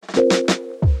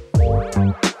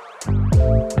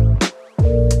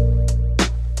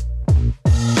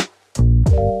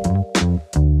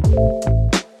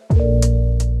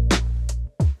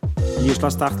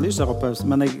jævla sterkt lys her oppe,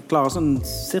 men jeg klarer sånn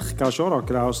cirka å se dere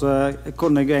der, og så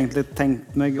kunne jeg egentlig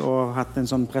tenkt meg å hatt en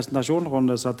sånn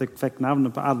presentasjonrunde så at jeg fikk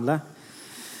navnet på alle.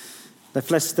 De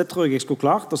fleste tror jeg skulle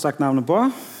klart og sagt navnet på,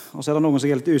 og så det noen som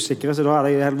er helt usikre, så da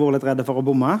hadde jeg vært litt redde for å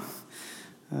bomme.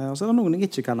 Og så det noen jeg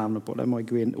ikke kan navnet på, det må jeg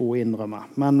jo innrømme.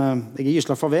 Men jeg er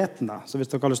gysla forveten da, så hvis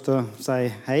dere har lyst til å si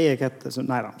hei, jeg heter... Så,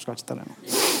 nei da, skal ikke ta det nå.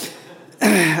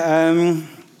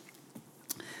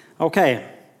 Ok.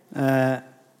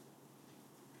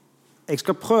 Jeg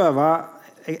skal prøve,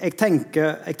 jeg tenkte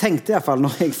i hvert fall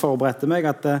når jeg forberedte meg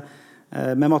at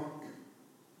vi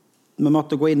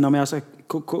måtte gå innom altså,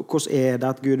 hvordan det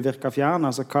at Gud virker fjern,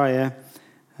 altså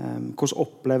hvordan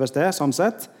oppleves det sånn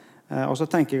sett, og så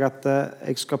tenker jeg at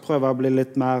jeg skal prøve å bli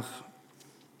litt mer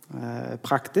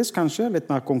praktisk kanskje,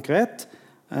 litt mer konkret,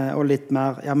 og litt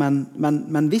mer, ja,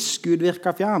 men hvis Gud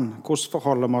virker fjern, hvordan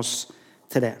forholder vi oss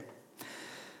til det?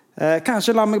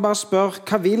 Kanskje la meg bare spørre,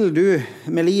 hva vil du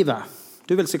med livet?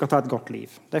 Du vil sikkert ha et godt liv.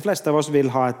 De fleste av oss vil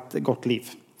ha et godt liv.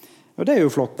 Og det er jo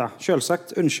flott da.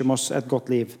 Selvsagt ønsker vi oss et godt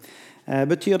liv.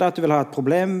 Betyr det at du vil ha et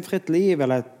problemfritt liv,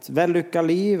 eller et vellykket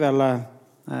liv, eller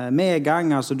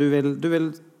medgang? Altså du vil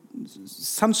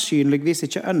sannsynligvis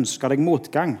ikke ønske deg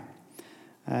motgang.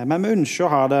 Men vi ønsker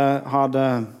å ha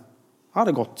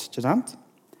det godt, ikke sant?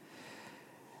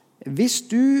 Hvis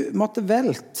du måtte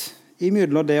velte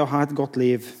imellom det å ha et godt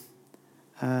liv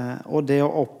og det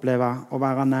å oppleve å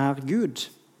være nær Gud,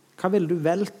 hva ville du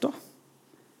velt da?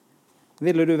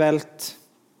 Ville du velt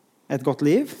et godt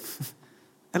liv?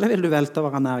 Eller ville du velt å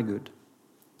være nær Gud?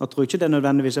 Nå tror jeg ikke det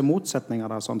nødvendigvis er motsetninger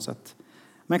der, sånn sett.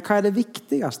 Men hva er det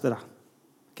viktigste da?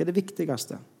 Hva er det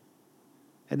viktigste?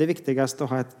 Er det viktigste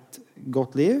å ha et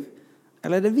godt liv?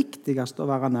 Eller er det viktigste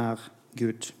å være nær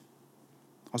Gud?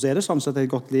 Altså er det sånn sett et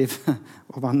godt liv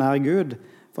å være nær Gud,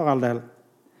 for all del.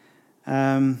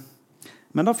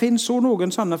 Men det finnes jo noen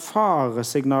sånne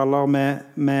faresignaler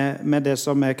med det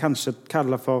som vi kanskje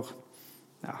kaller for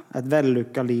et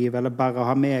vellykket liv, eller bare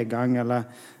ha medgang. Eller,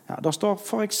 det står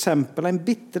for eksempel en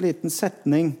bitteliten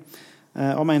setning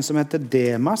om en som heter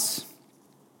Demas.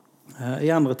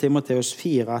 I 2. Timoteus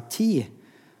 4:10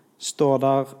 står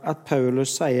der at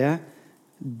Paulus sier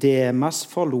Demas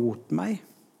forlot meg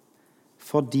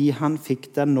fordi han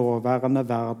fikk den nåværende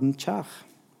verden kjær.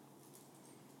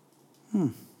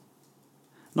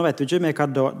 Nå vet vi ikke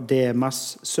hva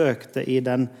Demas søkte i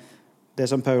det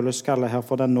som Paulus kaller her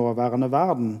for den nåværende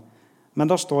verden. Men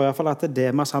det står i hvert fall at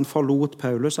Demas han forlot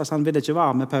Paulus. Altså han ville ikke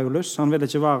være med Paulus. Han ville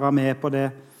ikke være med på det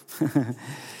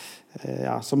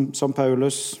som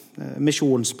Paulus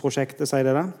misjonsprosjektet sier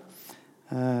det da.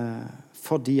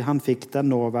 Fordi han fikk den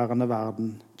nåværende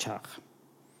verden kjær.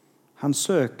 Han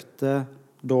søkte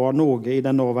da noe i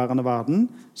den nåværende verden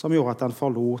som gjorde at han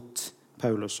forlot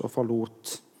Paulus og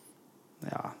forlot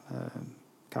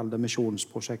kall det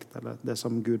misjonsprosjekt eller det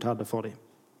som Gud hadde for dem.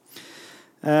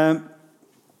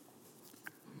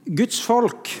 Guds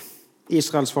folk,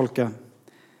 Israelsfolket,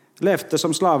 levde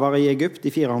som slaver i Egypt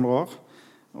i 400 år,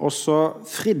 og så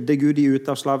fridde Gud de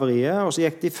ut av slaveriet, og så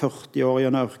gikk de 40 år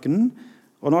gjennom ørkenen,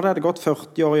 og når det hadde gått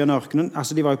 40 år gjennom ørkenen,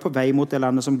 altså de var jo på vei mot det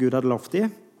landet som Gud hadde lovt dem,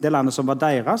 det landet som var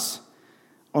deres,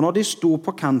 og når de sto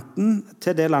på kanten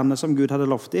til det landet som Gud hadde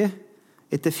lovt dem,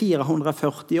 etter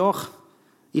 440 år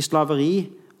i slaveri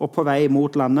og på vei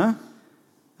mot landet,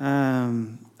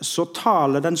 så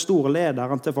taler den store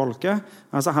lederen til folket,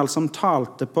 altså han som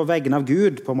talte på vegne av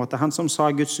Gud, på en måte, han som sa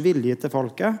Guds vilje til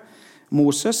folket,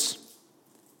 Moses.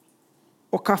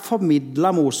 Og hva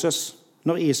formidler Moses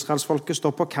når Israelsfolket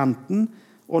står på kanten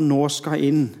og nå skal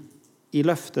inn i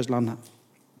løfteslandet?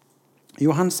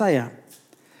 Jo, han sier,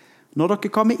 når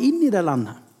dere kommer inn i det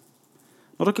landet,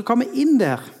 når dere kommer inn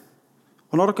der,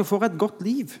 og når dere får et godt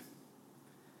liv,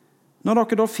 når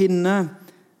dere da finner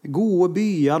gode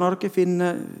byer, når dere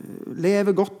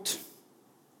lever godt,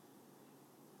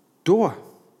 da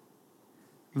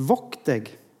vokt deg,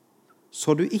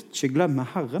 så du ikke glemmer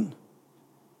Herren,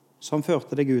 som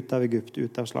førte deg ut av Egypt,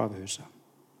 ut av slavehuset.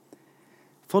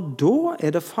 For da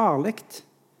er det farligt.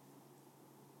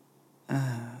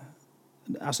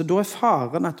 Altså, da er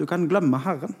faren at du kan glemme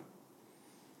Herren.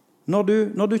 Når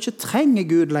du ikke trenger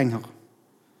Gud lenger,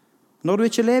 når du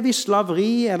ikke lever i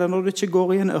slaveri, eller når du ikke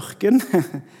går i en ørken,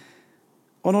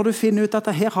 og når du finner ut at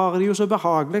her har jeg det jo så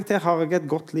behagelig, her har jeg et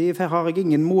godt liv, her har jeg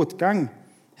ingen motgang,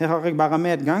 her har jeg bare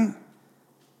medgang,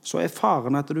 så er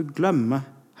faren at du glemmer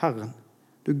Herren.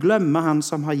 Du glemmer Han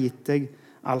som har gitt deg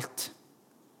alt.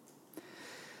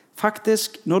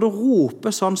 Faktisk, når du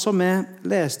roper sånn som vi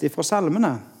leste fra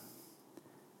salmene,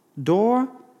 da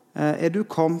er du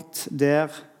kommet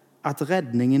der at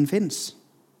redningen finnes.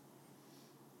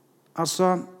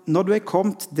 Altså, når du er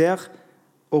kommet der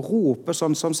og rope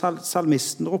sånn som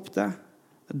salmisten ropte,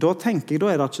 da tenker jeg, da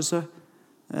det ikke så...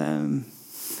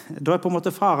 da på en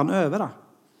måte faren over, da.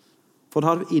 For da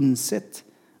har du innsett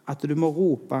at du må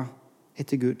rope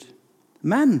etter Gud.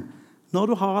 Men når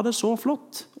du har det så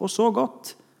flott og så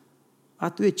godt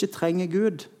at du ikke trenger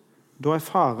Gud, da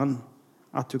faren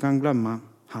at du kan glemme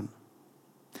han.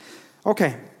 Ok,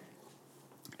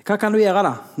 hva kan du gjøre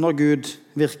da når Gud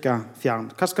virker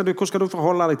fjern? Hvordan skal du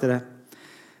forholde deg til det?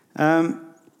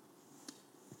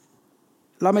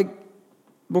 La meg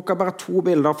bruke bare 2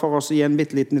 bilder for oss å gi en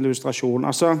bitteliten illustrasjon.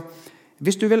 Altså,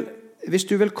 hvis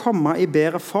du vil komme i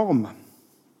bedre form,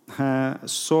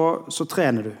 så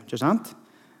trener du, ikke sant?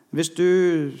 Hvis du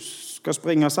skal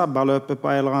springe sabbaløpet på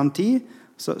en eller annen tid,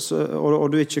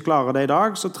 og du ikke klarer det i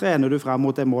dag, så trener du frem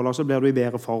mot det målet, og så blir du i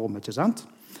bedre form, ikke sant?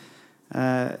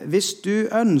 Hvis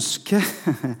du ønsker,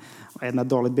 det er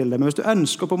et dårlig bilde, men hvis du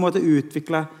ønsker på en måte å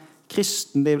utvikle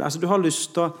kristenliv, altså du har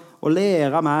lyst til å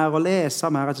lære mer og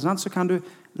lese mer, ikke sant? Så kan du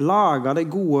lage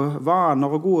deg gode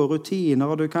vaner og gode rutiner,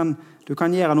 og du kan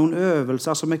gjøre noen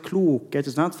øvelser som kloke,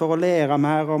 ikke sant? For å lære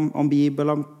mer om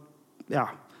Bibelen, ja.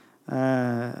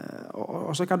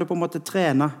 Og så kan du på en måte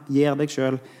trene, gjøre deg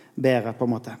selv bedre på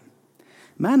en måte.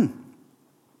 Men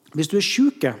hvis du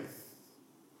syk,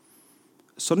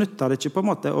 så nytter det ikke på en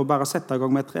måte å bare sette i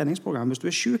gang med et treningsprogram. Hvis du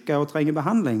syk og trenger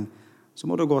behandling, så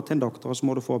må du gå til en doktor, og så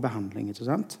må du få behandling, ikke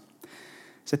sant?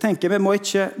 Så jeg tenker, vi må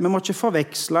ikke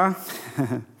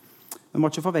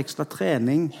forveksle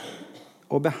trening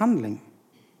og behandling.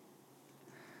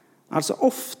 Altså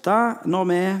ofte når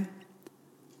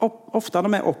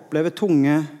vi opplever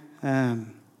tunge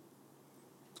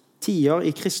tider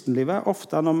i kristenlivet,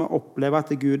 ofte når vi opplever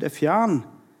at Gud fjern,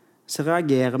 så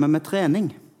reagerer vi med trening.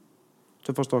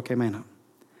 Så forstår hva jeg mener.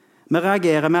 Vi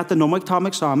reagerer med at nå må jeg ta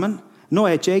meg sammen, nå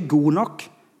ikke jeg god nok,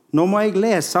 nå må jeg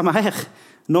lese mer,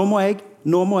 nå må jeg,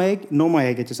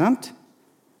 ikke sant?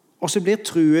 Og så blir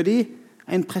troen din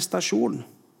en prestasjon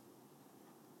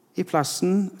i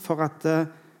plassen for at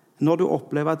når du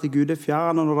opplever at Gud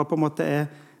fjern, og når det på en måte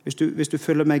hvis du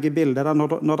følger meg i bildet, da,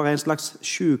 når det en slags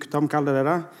sykdom, kall det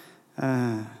da,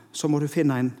 så må du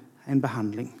finne en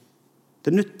behandling.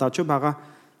 Det nytter ikke å bare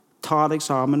ta deg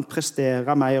sammen,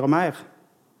 prestere mer og mer,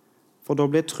 for da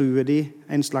blir troen din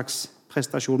en slags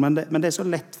prestasjon. Men det så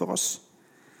lett for oss.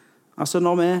 Altså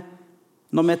når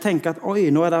vi tenker at oi,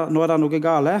 nå er det noe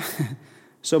gale,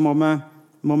 så må vi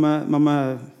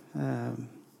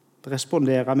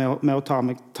respondere med å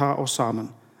ta oss sammen.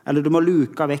 Eller du må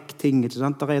luke vekk ting, ikke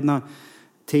sant? Det noen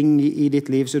ting i ditt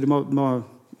liv så du må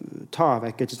ta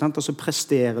vekk, ikke sant? Og så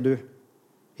presterer du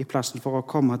i plassen for å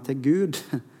komme til Gud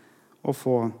og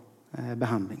få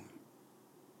behandling.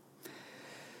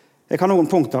 Jeg har noen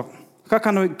punkter. Hva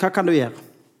kan du gjøre?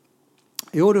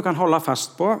 Jo, du kan holde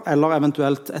fast på, eller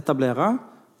eventuelt etablere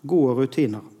gode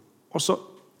rutiner. Og så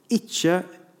ikke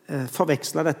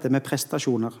forveksle dette med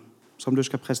prestasjoner som du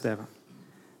skal prestere.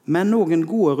 Men noen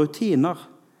gode rutiner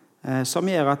som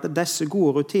gjør at disse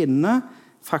gode rutinene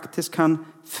faktisk kan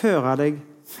føre deg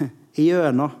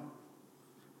igjennom.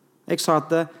 Jeg sa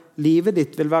at livet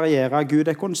ditt vil variere,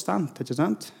 Gud konstant, ikke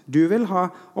sant? Du vil ha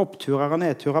oppturer og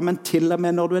nedturer, men til og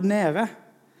med når du nede,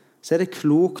 så det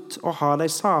klokt å ha de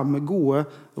samme gode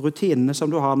rutinene som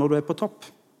du har når du på topp.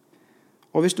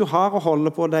 Og hvis du har og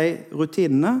holder på de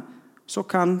rutinene, så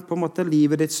kan på en måte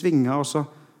livet ditt svinge, og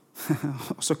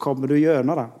så kommer du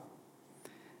gjennom det.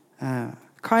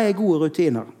 Hva gode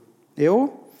rutiner? Jo,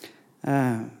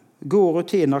 gode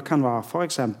rutiner kan være for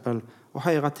eksempel å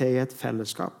høre til i et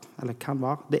fellesskap. Eller kan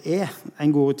være. Det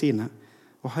en god rutine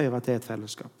å høre til et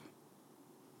fellesskap.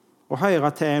 Å høre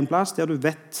til en plass der du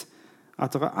vet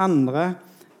at det andre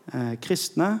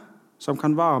kristne som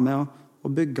kan være med å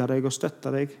bygge deg og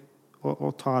støtte deg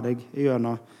og ta deg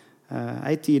gjennom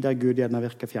en tid der Gud gjerne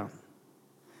virker fjern.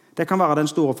 Det kan være den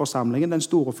store forsamlingen, den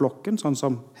store flokken, sånn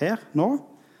som her, nå.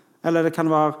 Eller det kan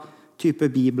være type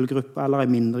bibelgruppe eller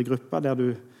en mindre gruppe der du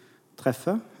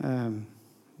treffer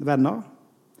venner.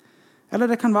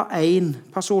 Eller det kan være en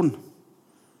person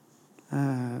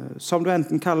som du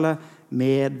enten kaller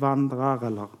medvandrer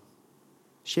eller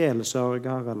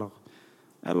sjelesørger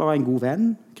eller en god venn,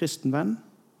 kristen venn.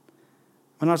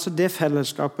 Men altså det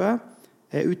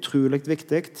fellesskapet utrolig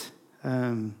viktig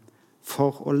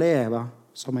for å leve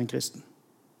som en kristen.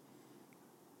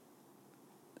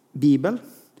 Bibel.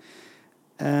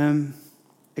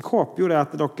 Jeg håper jo det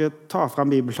at dere tar frem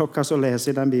Bibelen og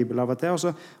leser i den Bibelen av og til,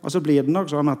 og så blir det nok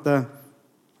sånn at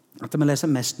vi leser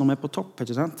mest når vi på topp,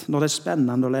 ikke sant? Når det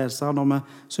spennende å lese, når vi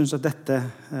synes at dette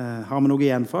har vi noe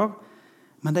igjen for.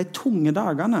 Men de tunge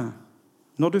dagene,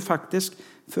 når du faktisk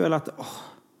føler at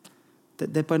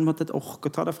det på en måte et ork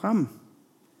å ta det frem,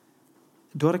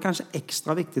 da det kanskje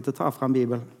ekstra viktig å ta frem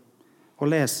Bibelen og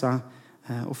lese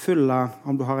og fylle,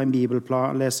 om du har en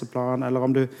bibelplan, leseplan, eller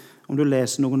om du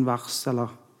leser noen vers, eller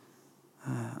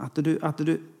at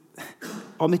du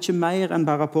om ikke mer enn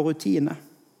bare på rutine,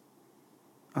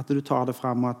 at du tar det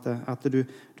frem, at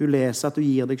du leser, at du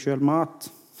gir deg selv mat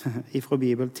ifra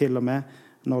Bibelen, til og med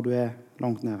når du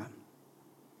langt nede.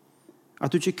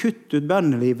 At du ikke kutter ut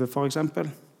bønnelivet, for eksempel.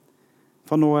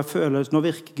 For nå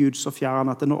virker Gud så fjern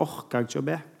at nå orker jeg ikke å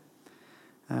be.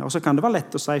 Og så kan det være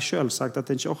lett å si selvsagt at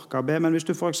jeg ikke orker å be, men hvis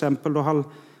du for eksempel da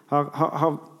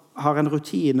har en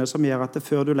rutine som gjør at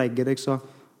før du legger deg,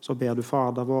 så ber du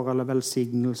Fader vår, eller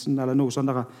velsignelsen, eller noe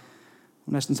sånt der,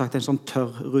 nesten sagt en sånn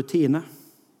tørr rutine,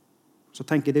 så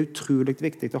tenker jeg det utrolig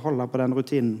viktig å holde på den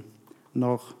rutinen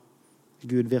når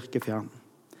Gud virker fjern.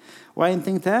 Og en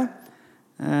ting til,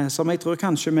 som jeg tror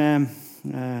kanskje vi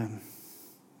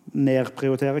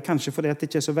nedprioriterer, kanskje fordi det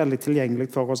ikke så veldig tilgjengelig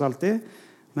for oss alltid,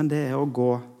 men det å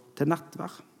gå til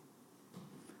nattverd.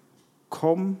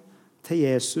 Kom til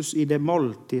Jesus i det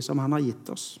måltid som han har gitt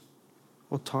oss,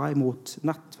 og ta imot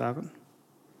nattverden.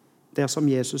 Der som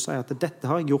Jesus sier at dette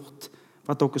har jeg gjort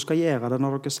for at dere skal gjøre det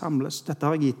når dere samles. Dette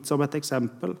har jeg gitt som et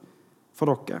eksempel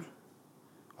for dere.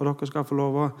 Og dere skal få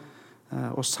lov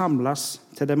å samles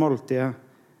til det måltidet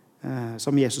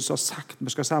som Jesus har sagt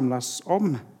vi skal samles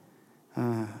om.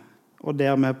 Og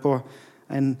dermed på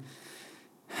en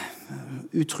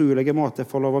utrolig måte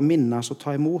få lov å minnes og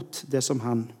ta imot det som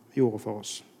han gjorde for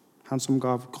oss. Han som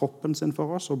gav kroppen sin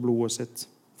for oss og blodet sitt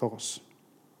for oss.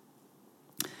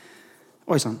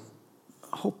 Oi sann,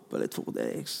 hopper litt for det,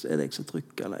 det ikke så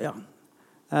trykk, eller ja.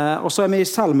 Og så vi i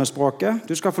salmespråket.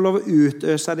 Du skal få lov å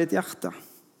utøse ditt hjerte.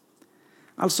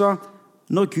 Altså,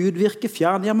 når Gud virker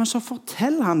fjern, ja, men så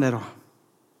fortell han det da.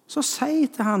 Så si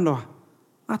til han da,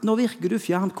 at nå virker du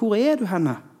fjern, hvor du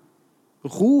henne?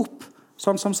 Rop,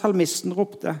 sånn som salmisten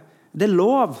ropte. Det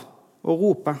lov å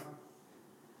rope.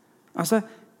 Altså,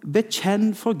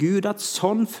 bekjenn for Gud at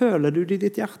sånn føler du det i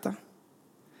ditt hjerte.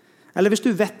 Eller hvis du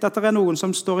vet at det noen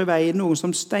som står i veien, noen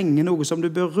som stenger, noe som du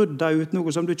bør rydde ut,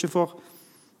 noe som du ikke får,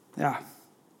 ja,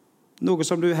 noe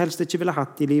som du helst ikke ville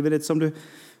hatt i livet ditt, som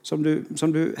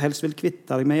du helst vil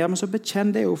kvitte deg med, ja, men så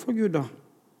bekjenn det jo for Gud da.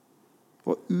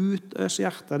 Og utøs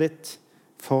hjertet ditt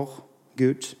for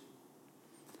Gud.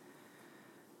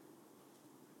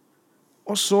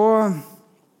 Og så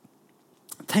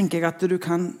tenker jeg at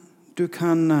du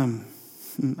kan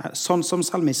sånn som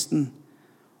salmisten,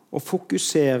 og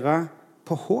fokusere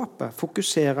på håpet,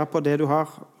 fokusere på det du har.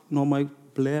 Nå må jeg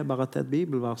bli bare til et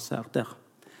bibelvers her der.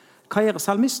 Hva gjør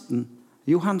salmisten?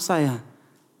 Jo, han sier,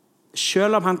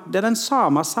 selv om det den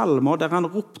samme salmen der han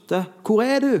ropte, hvor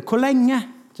du? Hvor lenge?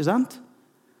 Ikke sant?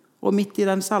 Og midt i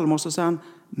den salmen så sier han,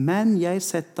 men jeg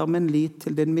setter min lit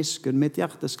til din miskunn, mitt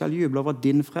hjerte skal juble over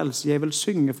din frelse, jeg vil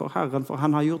synge for Herren, for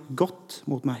han har gjort godt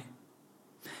mot meg.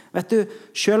 Vet du,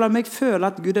 selv om jeg føler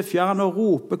at Gud fjern og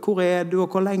roper hvor du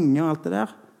og hvor lenge og alt det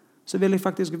der, så vil jeg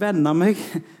faktisk vende meg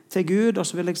til Gud, og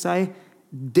så vil jeg si,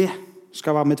 det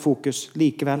skal være mitt fokus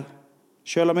likevel.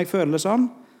 Selv om jeg føler det sånn,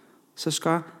 så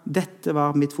skal dette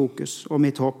være mitt fokus og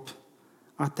mitt håp.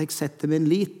 At jeg setter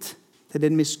min lit til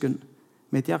din miskunn.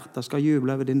 Mitt hjerte skal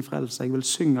juble over din frelse. Jeg vil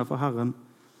synge for Herren,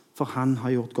 for han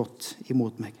har gjort godt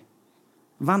imot meg.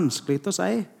 Vanskelig å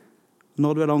si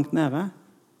når du langt nede,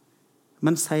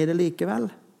 men si det likevel.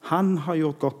 Han har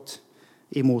gjort godt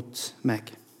imot meg.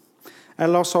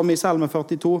 Eller som i Salme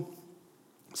 42,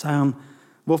 sier han,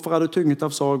 hvorfor du tynget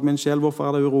av sorg, min sjel?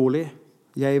 Hvorfor du urolig?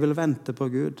 Jeg vil vente på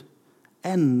Gud.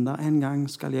 Enda en gang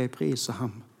skal jeg prise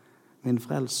ham, min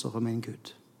frelser og min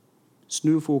Gud.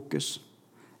 Snu fokus.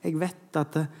 Jeg vet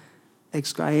at jeg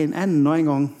skal enda en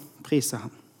gang prise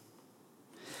ham.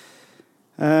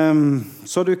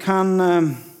 Så du kan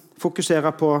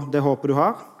fokusere på det håpet du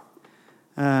har,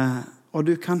 og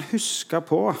du kan huske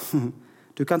på,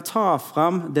 du kan ta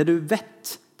fram det du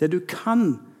vet, det du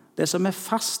kan, det som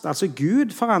fast. Altså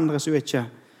Gud forandres jo ikke.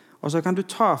 Og så kan du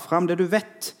ta fram det du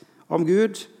vet om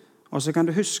Gud, og så kan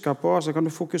du huske på, og så kan du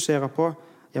fokusere på,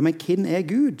 ja, men hvem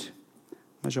Gud?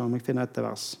 Jeg ser om jeg finner etter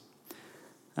vers.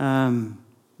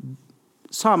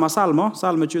 Samme salme,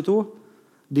 salme 22.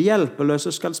 De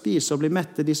hjelpeløse skal spise og bli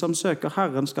mette, de som søker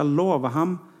Herren skal love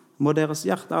ham, må deres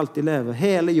hjerte alltid leve.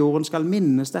 Hele jorden skal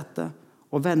minnes dette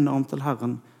og vende om til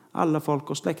Herren. Alle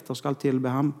folk og slekter skal tilbe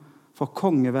ham, for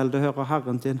kongevelde hører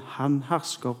Herren til. Han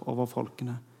hersker over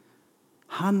folkene.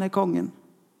 Han kongen.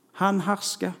 Han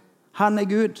hersker. Han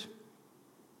Gud.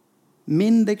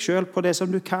 Minn deg selv på det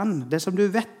som du kan, det som du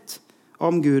vet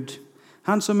om Gud.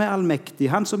 Han som allmektig,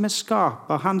 han som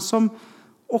skaper, han som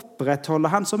opprettholder,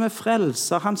 han som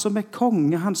frelser, han som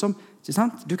konge, han som, ikke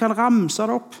sant? Du kan ramse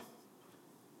det opp.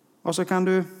 Og så kan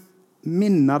du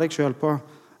minne deg selv på,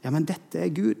 ja, men dette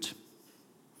er Gud.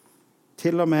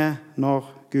 Til og med når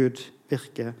Gud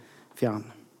virker fjern.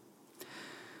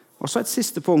 Og så et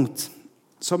siste punkt,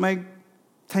 som jeg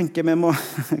tenker vi må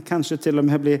kanskje til og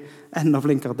med bli enda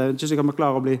flinkere til. Jeg er ikke sikkert vi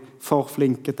klarer å bli for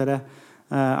flinke til det.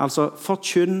 Altså,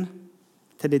 forkynn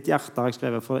til ditt hjerte, har jeg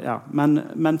skrevet.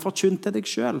 Men forkynn til deg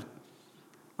selv.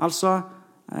 Altså,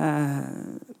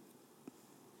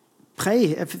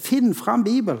 finn fram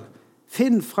Bibel.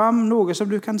 Finn fram noe som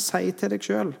du kan si til deg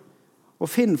selv. Og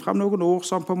finn fram noen ord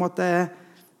som på en måte er,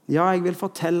 ja, jeg vil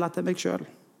fortelle til meg selv.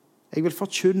 Jeg vil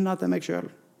forkynne til meg selv.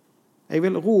 Jeg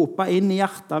vil rope inn i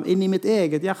hjertet, inn i mitt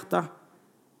eget hjerte.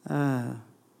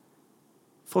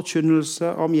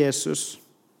 Forkynnelse om Jesus,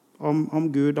 om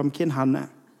Gud, om hvem han er.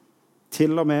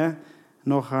 Til og med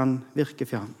når han virker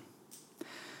fjern.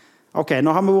 Ok,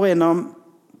 nå har vi vært innom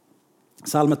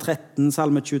salme 13,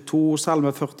 salme 22,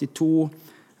 salme 42.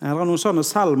 Det er noen sånne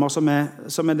salmer som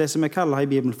er det som vi kaller i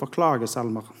Bibelen for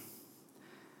klagesalmer.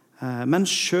 Men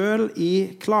selv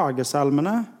i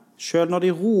klagesalmene, selv når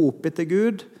de roper til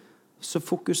Gud, så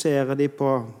fokuserer de på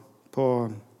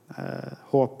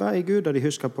håpet i Gud, og de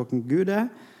husker på hvem Gud er,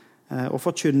 og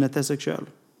forkynner til seg selv.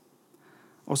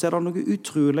 Og så er det noe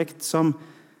utrolig som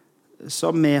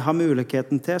vi har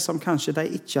muligheten til, som kanskje de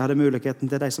ikke hadde muligheten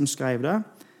til, de som skrev det,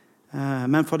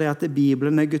 men fordi at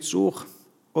Bibelen er Guds ord,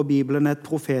 og Bibelen er et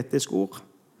profetisk ord,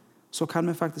 så kan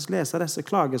vi faktisk lese disse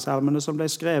klagesalmene som ble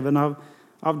skrevet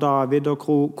av David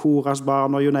og Koras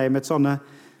barn og you name it, sånne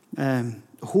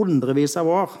hundrevis av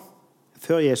år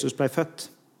før Jesus ble født.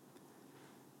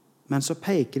 Men så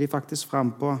peker de faktisk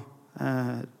frem på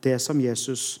det som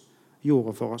Jesus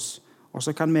gjorde for oss. Og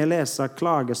så kan vi lese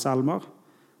klagesalmer,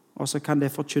 og så kan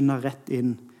det forkynne rett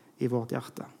inn i vårt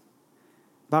hjerte.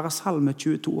 Bare salme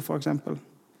 22 for eksempel,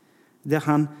 der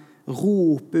han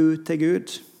roper ut til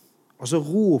Gud, og så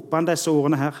roper han disse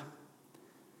ordene her.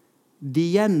 De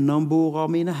gjennomborer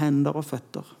mine hender og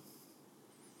føtter.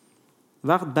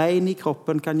 Hvert bein i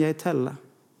kroppen kan jeg telle.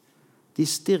 De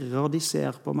stirrer, de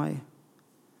ser på meg.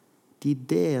 De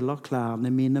deler klærne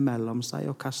mine mellom seg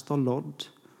og kaster lodd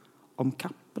om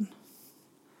kappen.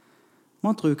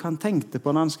 Man tror ikke han tenkte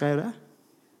på når han skrev det.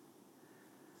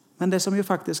 Men det som jo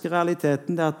faktisk er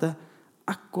realiteten, det er at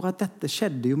akkurat dette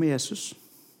skjedde jo med Jesus.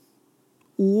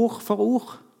 Ord for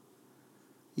ord.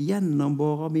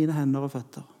 Gjennomborer mine hender og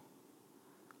føtter.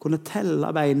 Kunne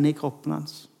telle beinene i kroppen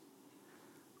hans.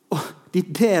 Og de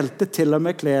delte til og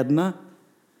med kledene.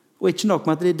 Og ikke nok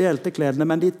med at de delte kledene,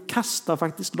 men de kastet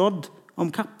faktisk lodd om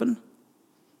kappen.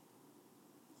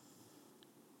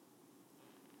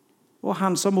 Og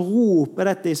han som roper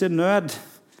dette i sin nød,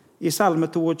 i salme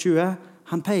 22,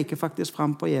 han peker faktisk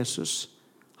frem på Jesus.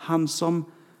 Han som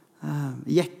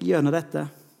gikk gjennom dette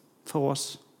for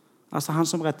oss. Altså han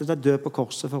som rett og slett døde på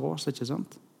korset for oss, ikke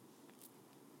sant?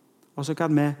 Og så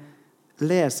kan vi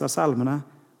lese salmene,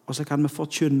 og så kan vi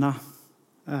forkynne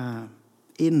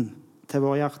inn til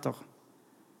våre hjerter.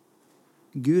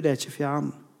 Gud er ikke fjern,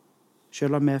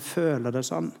 selv om vi føler det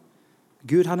sånn.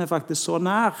 Gud, han er faktisk så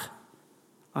nær,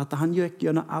 at han gikk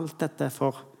gjennom alt dette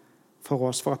for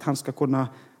oss, for at han skal kunne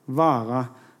være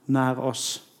nær oss.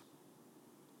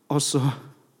 Og så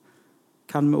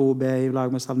kan vi også be i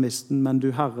lag med salmisten, men du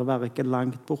Herre, vær ikke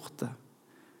langt borte.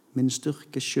 Min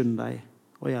styrke skynd deg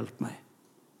og hjelp meg.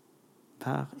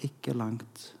 Vær ikke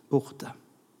langt borte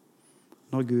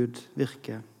når Gud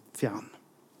virker fjern.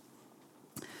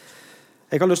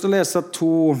 Jeg har lyst til å lese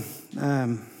 2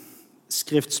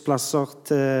 skriftsplasser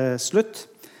til slutt,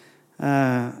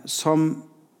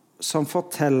 som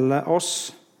forteller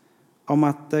oss om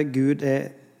at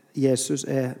Jesus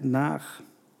er nær.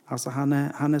 Altså han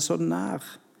er så nær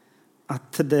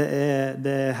at det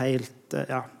er helt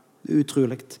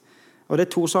utrolig. Og det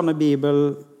er 2 sånne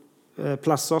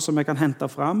bibelplasser som vi kan hente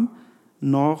fram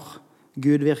når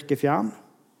Gud virker fjern,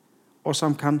 og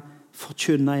som kan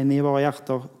forkynne inn i våre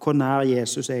hjerter hvor nær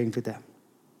Jesus egentlig er.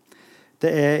 Det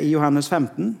er i Johannes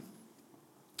 15,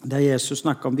 der Jesus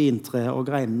snakker om vintreet og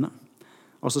greinene.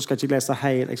 Og så skal jeg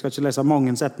skal ikke lese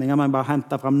mange setninger, men bare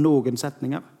hente fram noen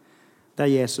setninger, der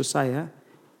Jesus sier,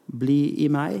 bli i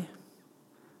meg,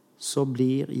 så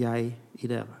blir jeg i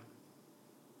dere.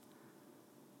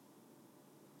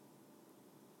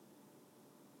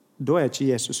 Da er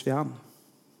ikke Jesus fjern.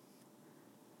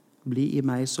 Bli i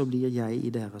meg, så blir jeg i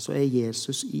dere. Så er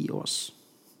Jesus i oss.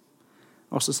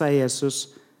 Og så sier Jesus,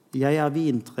 jeg er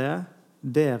vintreet,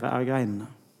 dere er greinene.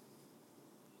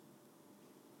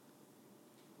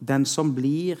 Den som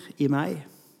blir i meg,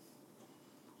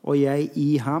 og jeg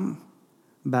i ham,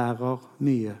 bærer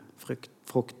mye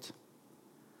frukt.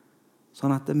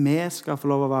 Sånn at vi skal få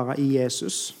lov å være i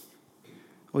Jesus,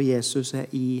 og Jesus er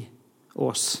i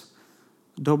oss.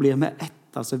 Da blir vi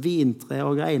ett, altså vintre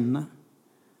og greinene.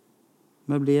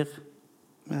 Vi blir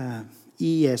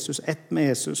i Jesus, ett med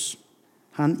Jesus.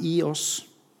 Han i oss.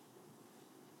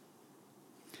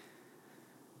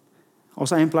 Og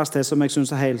så en plass til som jeg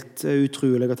synes er helt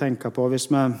utrolig å tenke på.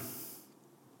 Hvis vi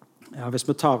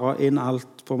tar inn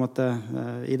alt på en måte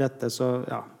i dette, så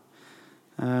ja.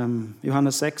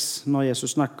 Johannes 6, når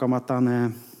Jesus snakker om at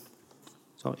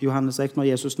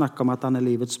han er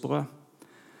livets brød.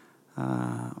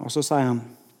 Og så sier han,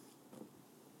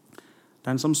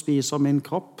 den som spiser min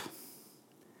kropp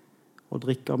og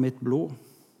drikker mitt blod,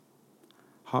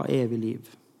 har evig liv.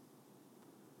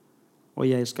 Og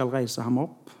jeg skal reise ham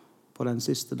opp på den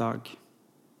siste dag.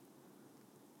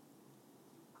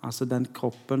 Altså den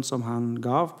kroppen som han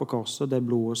gav på korset, det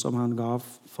blodet som han gav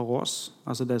for oss,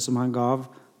 altså det som han gav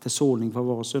til soning for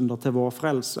våre synder, til vår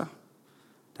frelse.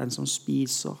 Den som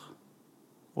spiser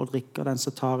og drikker, den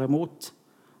som tar imot,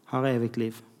 har evig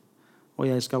liv. Og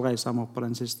jeg skal reise ham opp på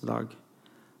den siste dag.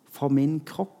 For min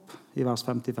kropp, i vers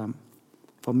 55,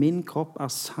 for min kropp er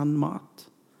sann mat,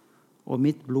 og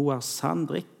mitt blod er sann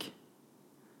drikk.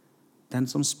 Den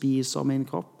som spiser min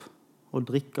kropp og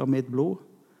drikker mitt blod,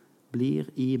 blir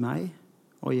i meg,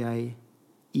 og jeg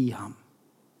i ham.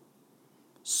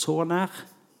 Så nær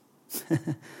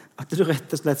at du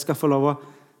rett og slett skal få lov å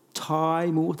ta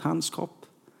imot hans kropp,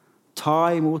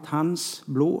 ta imot hans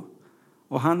blod,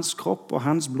 og hans kropp og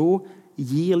hans blod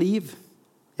gir liv.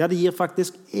 Ja, det gir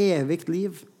faktisk evigt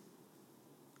liv.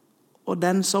 Og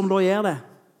den som da gjør det,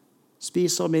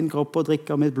 spiser min kropp og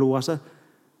drikker mitt blod. Altså,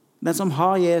 den som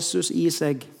har Jesus i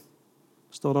seg,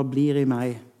 står der, blir i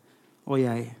meg, og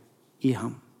jeg i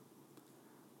ham.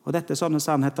 Og dette er sånne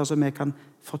sannheter som vi kan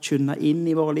forkynne inn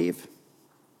i våre liv.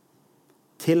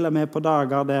 Til og med på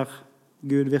dager der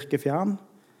Gud virker fjern,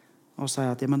 og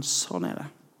sier at, ja, men sånn er det.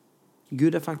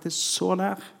 Gud er faktisk så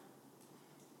nær.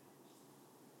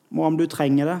 Og om du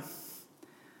trenger det,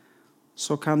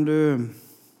 så kan du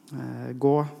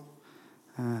gå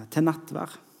til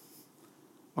nattvær.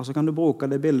 Og så kan du bruke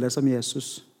det bildet som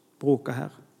Jesus bruker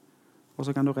her. Og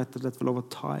så kan du rett og slett få lov å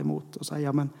ta imot og si,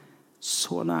 ja, men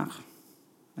så nær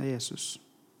er Jesus.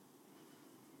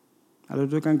 Eller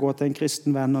du kan gå til en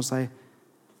kristen venn og si,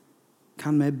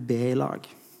 kan vi be i lag?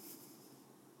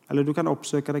 Eller du kan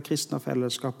oppsøke det kristne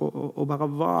fellesskapet og bare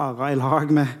vare i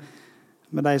lag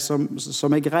med de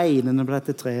som er greinene på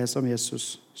dette treet som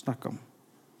Jesus snakker om.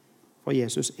 For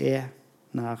Jesus er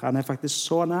nær. Han er faktisk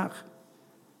så nær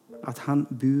at han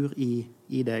bor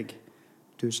i deg,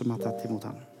 du som har tatt imot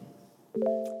han.